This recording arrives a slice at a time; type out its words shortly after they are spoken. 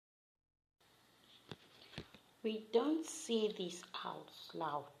We don't say this out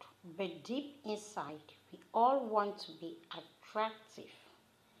loud, but deep inside, we all want to be attractive.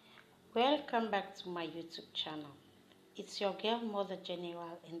 Welcome back to my YouTube channel. It's your girl Mother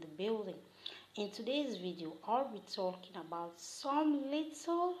General in the building. In today's video, I'll be talking about some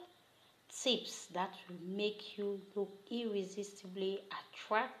little tips that will make you look irresistibly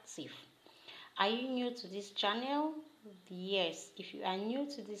attractive. Are you new to this channel? Yes, if you are new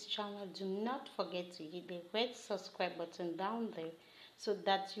to this channel, do not forget to hit the red subscribe button down there so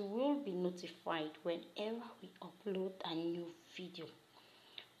that you will be notified whenever we upload a new video.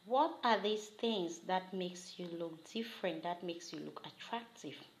 What are these things that makes you look different, that makes you look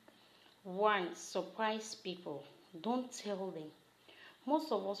attractive? 1. Surprise people. Don't tell them.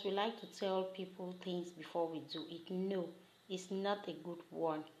 Most of us, we like to tell people things before we do it. No, it's not a good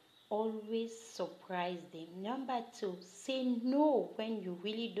one. Always surprise them. Number 2, say no when you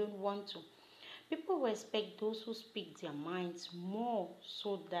really don't want to. People respect those who speak their minds more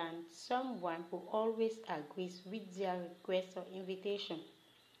so than someone who always agrees with their request or invitation.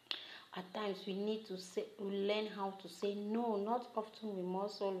 At times we need to learn how to say no. Not often we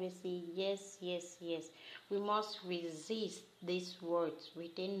must always say yes, yes, yes. We must resist these words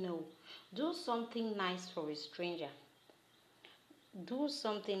with a no. Do something nice for a stranger. Do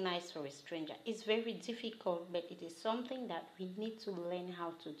something nice for a stranger. It's very difficult, but it is something that we need to learn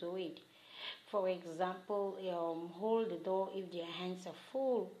how to do it. For example, hold the door if their hands are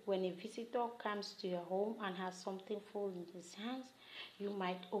full. When a visitor comes to your home and has something full in his hands, you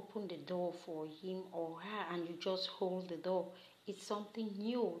might open the door for him or her and you just hold the door. It's something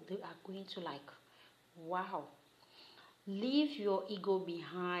new. They are going to like, wow. Leave your ego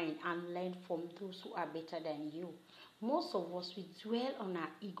behind and learn from those who are better than you. Most of us, we dwell on our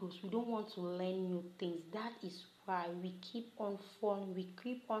egos. We don't want to learn new things. That is why we keep on falling. We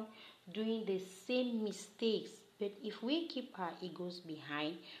keep on doing the same mistakes. But if we keep our egos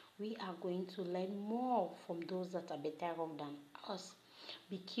behind, we are going to learn more from those that are better off than us.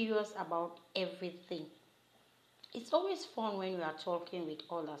 Be curious about everything. It's always fun when you are talking with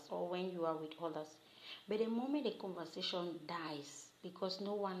others or when you are with others. But the moment the conversation dies because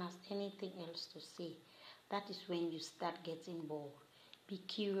no one has anything else to say, that is when you start getting bored. Be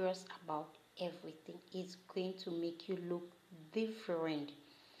curious about everything. It's going to make you look different.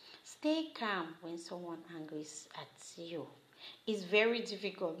 Stay calm when someone angers at you. It's very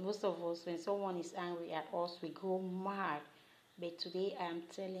difficult. Most of us, when someone is angry at us, we go mad. But today I am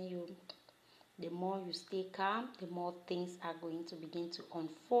telling you, the more you stay calm, the more things are going to begin to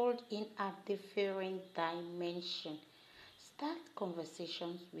unfold in a different dimension. Start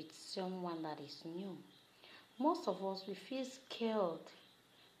conversations with someone that is new. Most of us, we feel scared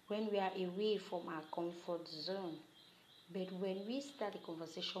when we are away from our comfort zone. But when we start a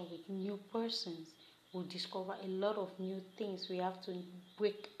conversation with new persons, we'll discover a lot of new things. We have to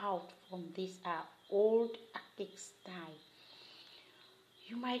break out from this our old archaic style.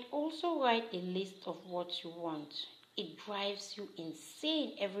 You might also write a list of what you want. It drives you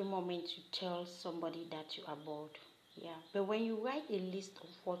insane every moment you tell somebody that you are bored. Yeah, but when you write a list of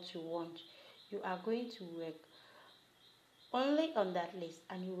what you want, you are going to work only on that list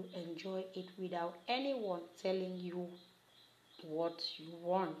and you will enjoy it without anyone telling you what you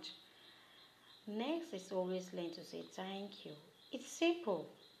want. Next is always learn to say thank you. It's simple,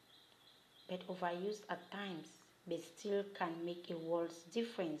 but overused at times, but still can make a world's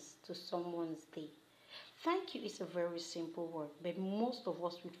difference to someone's day. Thank you is a very simple word, but most of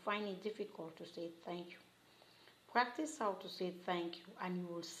us will find it difficult to say thank you. Practice how to say thank you and you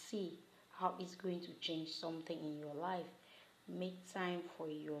will see how it's going to change something in your life. Make time for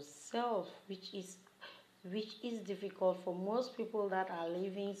yourself, which is difficult for most people that are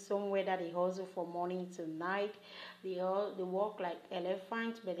living somewhere that they hustle from morning to night. They walk like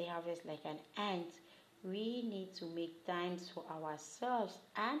elephants, but they harvest like an ant. We need to make times for ourselves,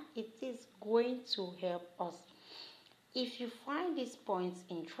 and it is going to help us. If you find these points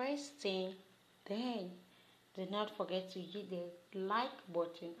interesting, then do not forget to hit the like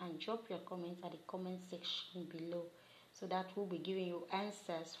button and drop your comments at the comment section below so that we'll be giving you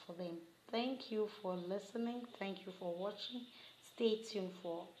answers for them. Thank you for listening. Thank you for watching. Stay tuned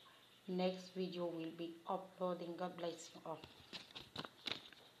for next video we'll be uploading. God bless you all.